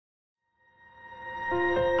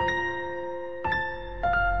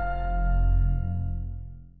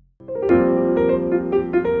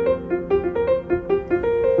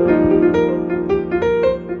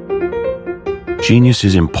Genius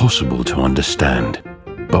is impossible to understand,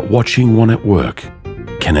 but watching one at work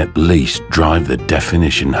can at least drive the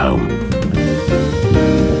definition home.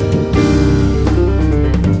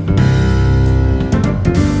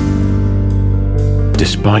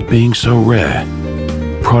 Despite being so rare,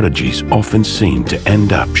 prodigies often seem to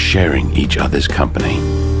end up sharing each other's company.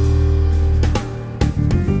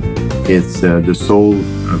 It's the soul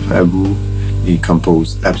of Abu. He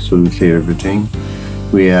composed absolutely everything.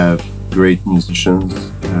 We have great musicians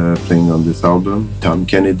playing on this album. Tom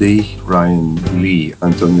Kennedy, Ryan Lee,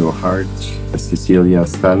 Antonio Hart, Cecilia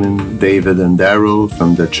Stalin, David and Daryl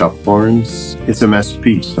from the Chopped Horns. It's a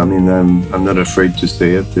masterpiece. I mean, I'm not afraid to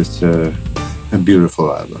say it. It's a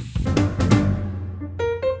beautiful album.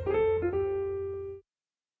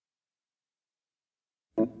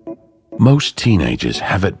 Most teenagers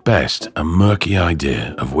have at best a murky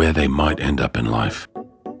idea of where they might end up in life.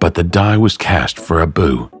 But the die was cast for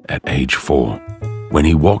Abu at age 4, when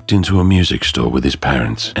he walked into a music store with his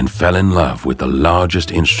parents and fell in love with the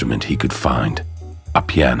largest instrument he could find, a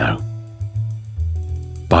piano.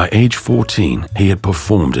 By age 14, he had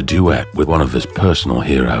performed a duet with one of his personal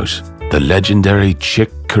heroes, the legendary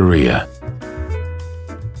Chick Corea.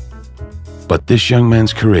 But this young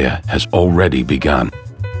man's career has already begun.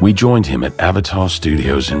 We joined him at Avatar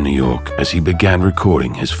Studios in New York as he began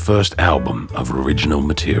recording his first album of original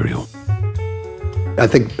material. I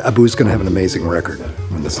think Abu's going to have an amazing record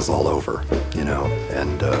when this is all over, you know,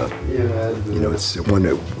 and you know, it's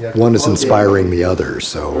one is inspiring the other,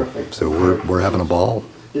 so we're having a ball.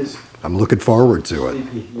 I'm looking forward to it.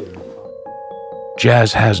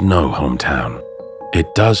 Jazz has no hometown.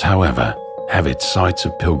 It does, however, have its sites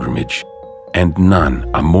of pilgrimage, and none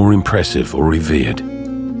are more impressive or revered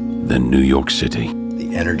than New York City.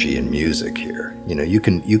 The energy in music here, you know, you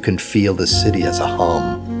can feel the city as a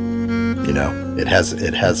hum. You know, it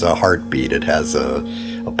has a heartbeat, it has a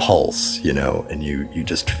pulse, you know, and you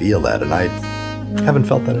just feel that, and I haven't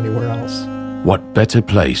felt that anywhere else. What better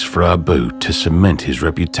place for Abu to cement his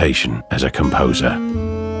reputation as a composer?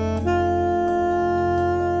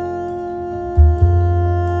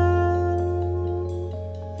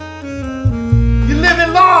 You're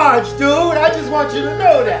living large, dude. I just want you to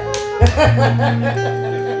know that.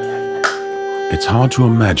 It's hard to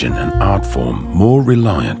imagine an art form more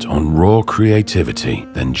reliant on raw creativity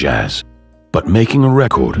than jazz. But making a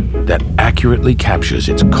record that accurately captures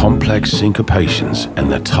its complex syncopations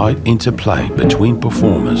and the tight interplay between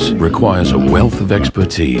performers requires a wealth of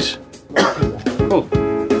expertise. Cool.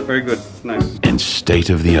 Very good. Nice. And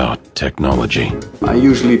state-of-the-art technology. I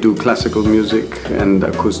usually do classical music and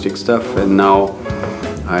acoustic stuff, and now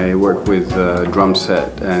I work with drum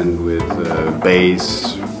set and with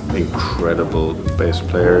bass. Incredible bass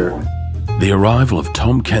player. The arrival of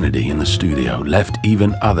Tom Kennedy in the studio left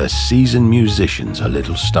even other seasoned musicians a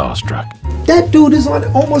little starstruck. That dude is on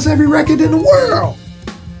almost every record in the world.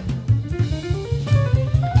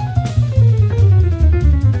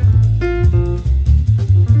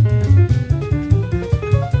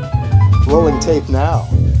 Rolling tape now.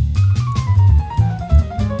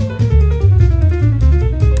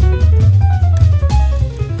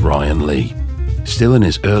 Brian Lee. Still in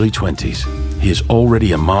his early 20s, he is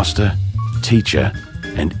already a master, teacher,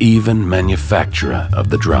 and even manufacturer of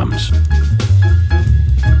the drums.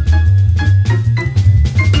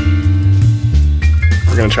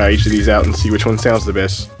 We're going to try each of these out and see which one sounds the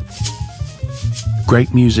best.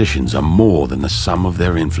 Great musicians are more than the sum of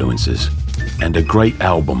their influences, and a great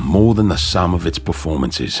album more than the sum of its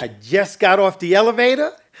performances. I just got off the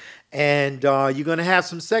elevator, and you're going to have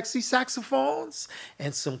some sexy saxophones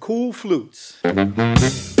and some cool flutes.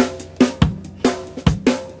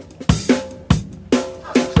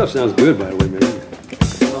 Stuff sounds good, by the way, man.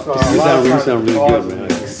 You sound really good, man.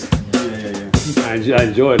 I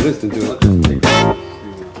enjoyed listening to it.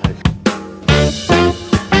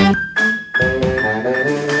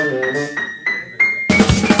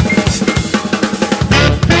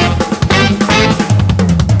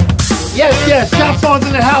 Yes, Shop Songs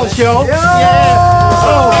in the house, yo. Yeah.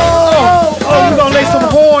 Oh, we're gonna lay some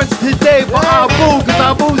horns today for Abu, because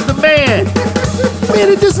Abu's the man. Man,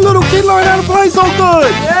 did this little kid learn how to play so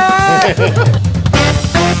good? Yeah.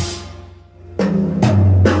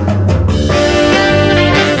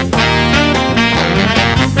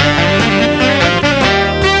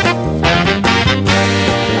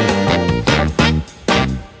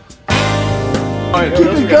 Keep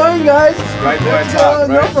it going, guys. Right there, top,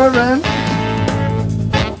 No problem.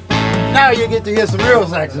 Now you get to hear some real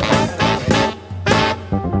saxophone.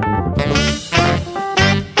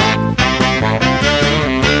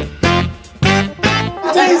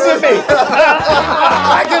 Teasing me.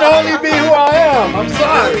 I can only be who I am. I'm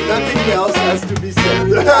sorry. Nothing else has to be said.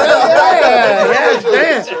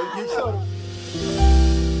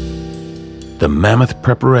 The mammoth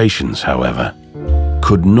preparations, however,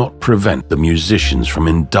 could not prevent the musicians from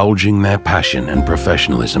indulging their passion and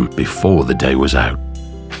professionalism before the day was out.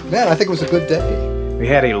 Man, I think it was a good day. We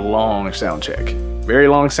had a long sound check. Very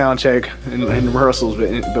long sound check and rehearsals,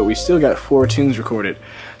 but we still got 4 tunes recorded.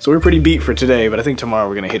 So we're pretty beat for today, but I think tomorrow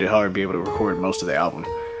we're going to hit it hard, be able to record most of the album.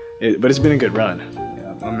 But it's been a good run.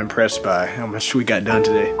 Yeah, I'm impressed by how much we got done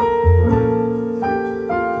today.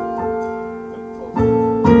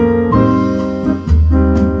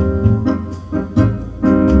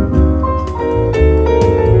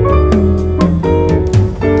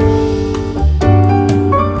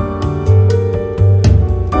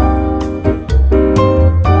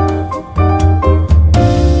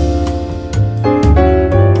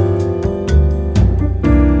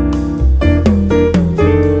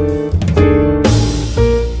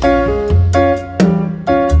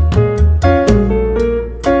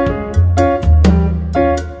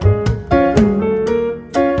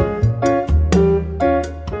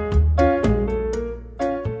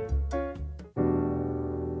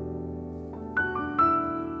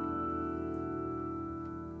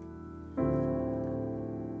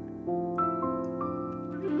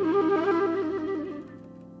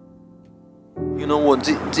 You know what,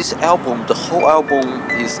 this album, the whole album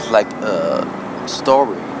is like a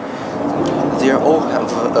story. They all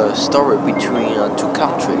have a story between 2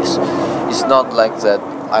 countries. It's not like that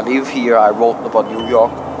I live here, I wrote about New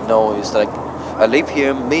York. No, it's like I live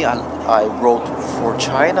here, I wrote for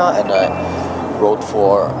China, and I wrote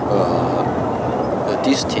for the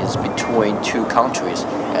distance between 2 countries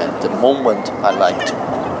and the moment I liked.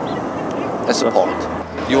 That's the point.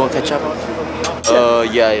 You want to catch up?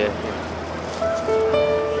 Yeah.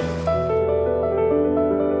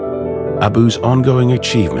 Abu's ongoing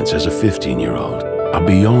achievements as a 15-year-old are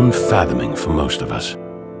beyond fathoming for most of us.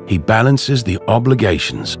 He balances the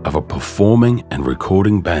obligations of a performing and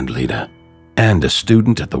recording band leader and a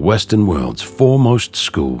student at the Western world's foremost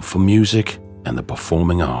school for music and the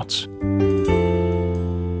performing arts.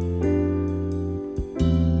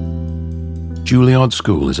 Juilliard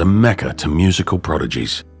School is a mecca to musical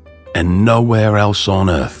prodigies, and nowhere else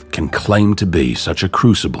on earth can claim to be such a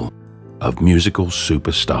crucible of musical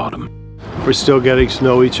superstardom. We're still getting to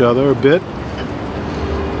know each other a bit,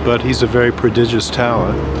 but he's a very prodigious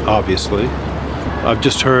talent, obviously. I've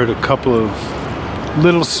just heard a couple of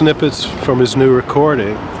little snippets from his new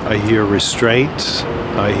recording. I hear restraint,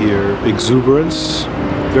 I hear exuberance.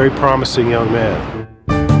 Very promising young man.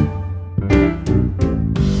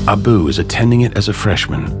 Abu is attending it as a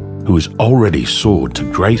freshman who has already soared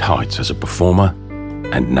to great heights as a performer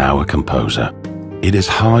and now a composer. It is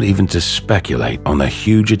hard even to speculate on the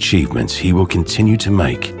huge achievements he will continue to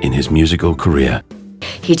make in his musical career.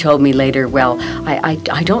 He told me later, well, I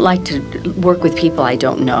don't like to work with people I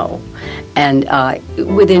don't know. And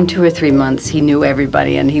within 2 or 3 months, he knew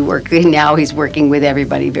everybody, and now he's working with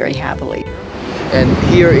everybody very happily. And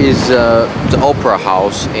here is the opera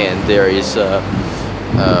house, and there is a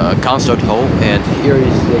concert hall, and here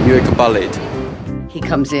is the Eureka Ballet. He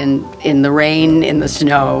comes in the rain, in the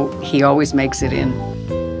snow. He always makes it in.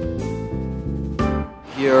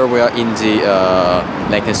 Here we are in the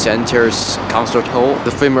Lincoln Center's concert hall.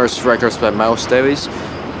 The famous records by Miles Davis.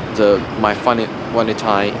 My Funny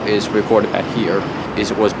Time is recorded at here. It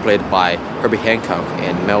was played by Herbie Hancock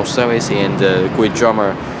and Miles Davis, and the great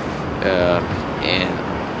drummer. And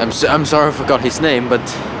I'm sorry I forgot his name, but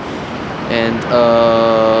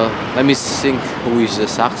let me think who is the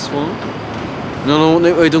saxophone. No,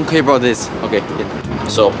 I don't care about this. Okay, yeah.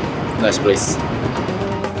 So, nice place.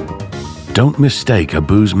 Don't mistake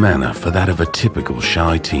Abu's manner for that of a typical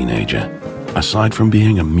shy teenager. Aside from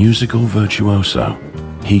being a musical virtuoso,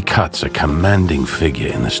 he cuts a commanding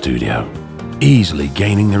figure in the studio, easily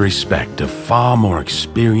gaining the respect of far more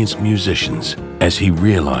experienced musicians as he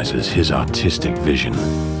realizes his artistic vision.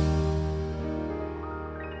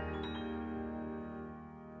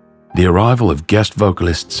 The arrival of guest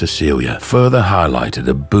vocalist Cecilia further highlighted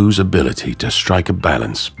Abu's ability to strike a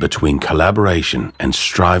balance between collaboration and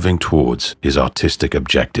striving towards his artistic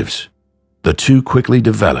objectives. The two quickly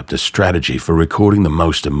developed a strategy for recording the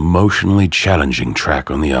most emotionally challenging track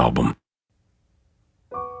on the album.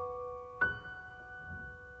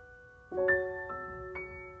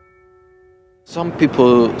 Some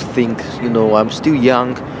people think, I'm still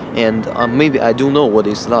young, and maybe I don't know what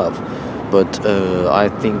is love, but I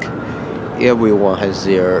think everyone has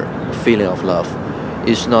their feeling of love.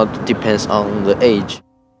 It's not depends on the age.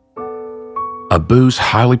 Abu's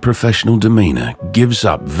highly professional demeanor gives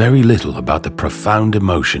up very little about the profound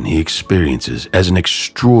emotion he experiences as an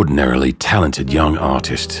extraordinarily talented young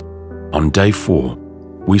artist. On day 4,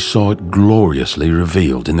 we saw it gloriously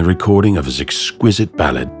revealed in the recording of his exquisite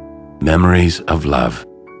ballad, Memories of Love.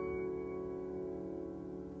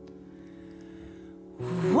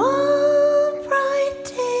 One bright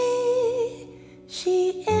day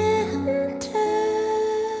she entered.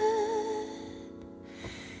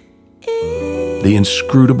 The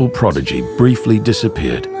inscrutable prodigy briefly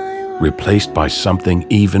disappeared, replaced by something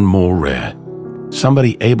even more rare.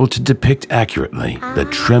 Somebody able to depict accurately the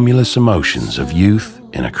tremulous emotions of youth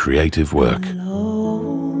in a creative work.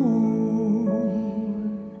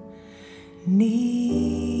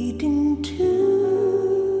 Needing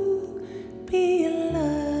to be loved.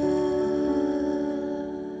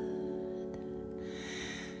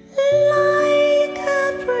 Like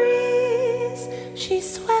a breeze, she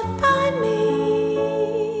swept by me,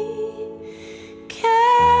 catching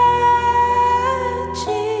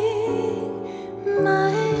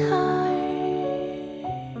my heart.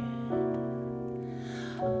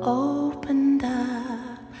 Opened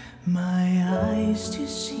up my eyes to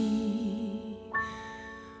see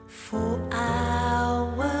for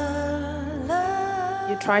our love.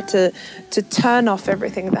 You try to turn off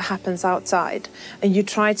everything that happens outside, and you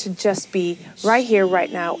try to just be right here,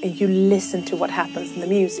 right now, and you listen to what happens in the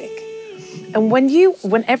music. And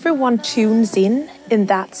when everyone tunes in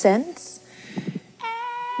that sense,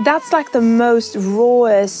 that's like the most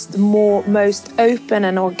rawest, most open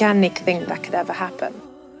and organic thing that could ever happen.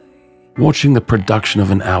 Watching the production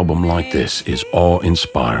of an album like this is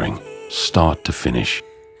awe-inspiring, start to finish.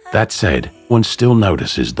 That said, one still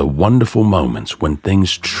notices the wonderful moments when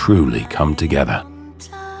things truly come together.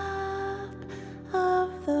 Of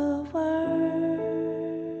the world.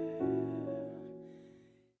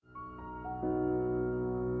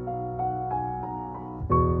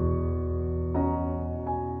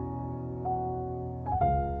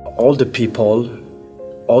 All the people,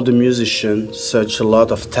 all the musicians, such a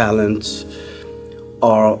lot of talent,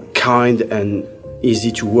 are kind and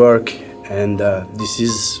easy to work, and this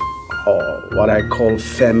is what I call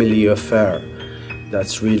family affair.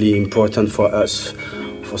 That's really important for us,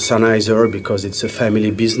 for Sennheiser, because it's a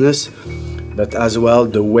family business, but as well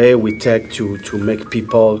the way we take to make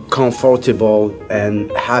people comfortable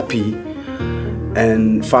and happy,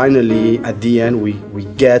 and finally at the end we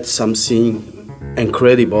get something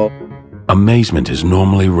incredible. Amazement is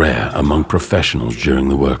normally rare among professionals during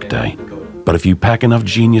the workday, but if you pack enough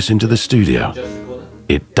genius into the studio,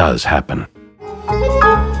 it does happen.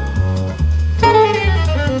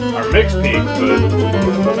 Our mix peak, but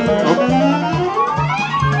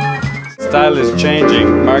Style is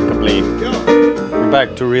changing markedly. We're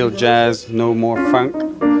back to real jazz, no more funk.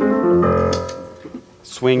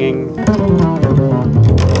 Swinging.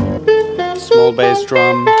 Small bass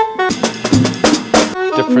drum.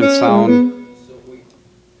 Different sound.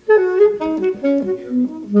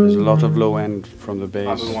 There's a lot of low end from the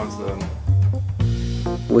bass.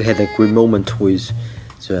 We had a great moment with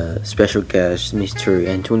the special guest, Mr.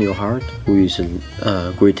 Antonio Hart, who is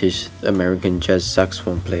a greatest American jazz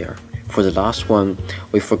saxophone player. For the last one,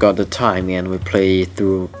 we forgot the time and we played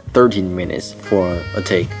through 13 minutes for a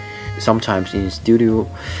take. Sometimes in studio,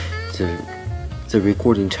 the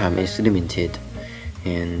recording time is limited.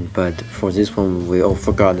 But for this one, we all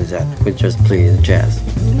forgot that. We just played jazz.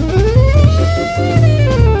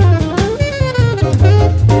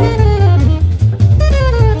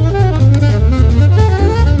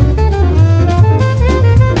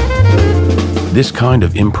 This kind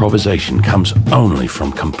of improvisation comes only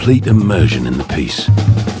from complete immersion in the piece.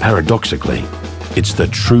 Paradoxically, it's the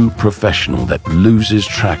true professional that loses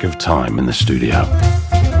track of time in the studio.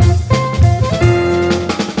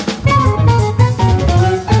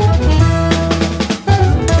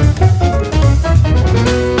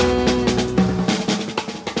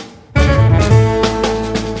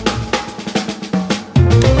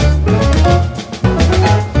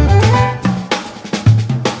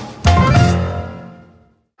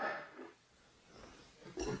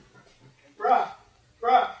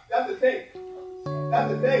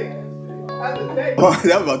 Oh,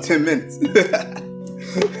 that was about 10 minutes.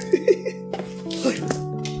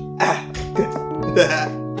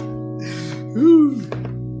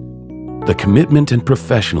 The commitment and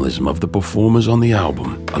professionalism of the performers on the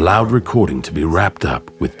album allowed recording to be wrapped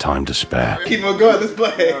up with time to spare. Keep on going, let's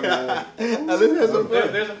play. Let's have some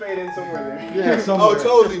fun. There's a fade in somewhere there. Yeah, somewhere. Oh,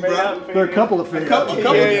 totally, bro. There are a couple of fade a couple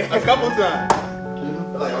times.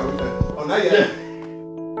 Like, oh, not yet.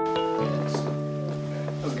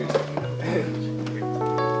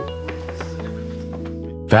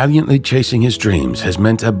 Valiantly chasing his dreams has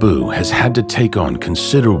meant Abu has had to take on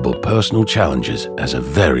considerable personal challenges as a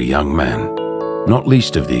very young man. Not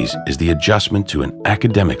least of these is the adjustment to an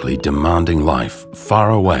academically demanding life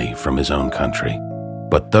far away from his own country.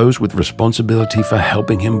 But those with responsibility for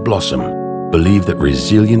helping him blossom believe that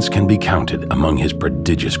resilience can be counted among his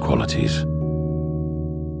prodigious qualities.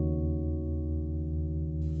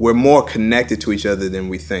 We're more connected to each other than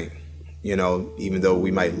we think. You know, even though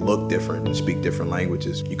we might look different and speak different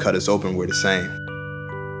languages, you cut us open, we're the same.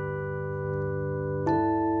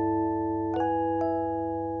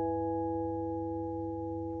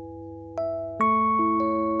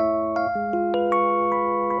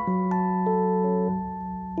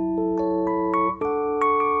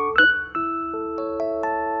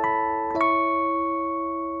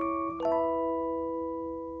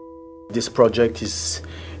 This project is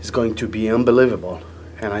going to be unbelievable,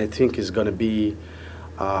 and I think it's going to be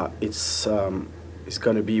it's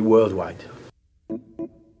going to be worldwide.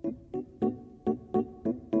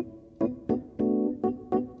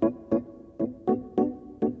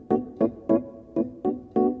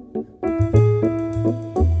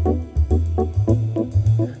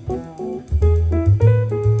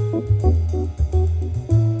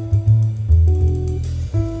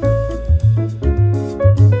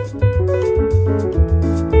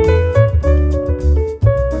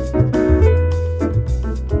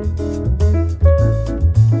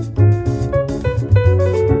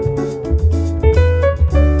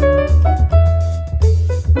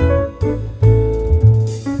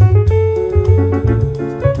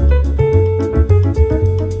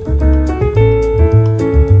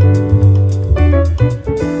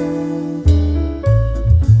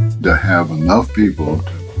 To have enough people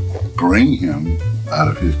to bring him out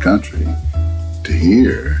of his country to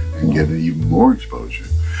here and get even more exposure.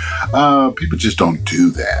 People just don't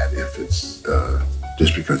do that if it's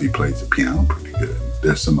just because he plays the piano pretty good.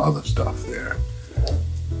 There's some other stuff there.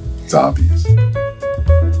 It's obvious.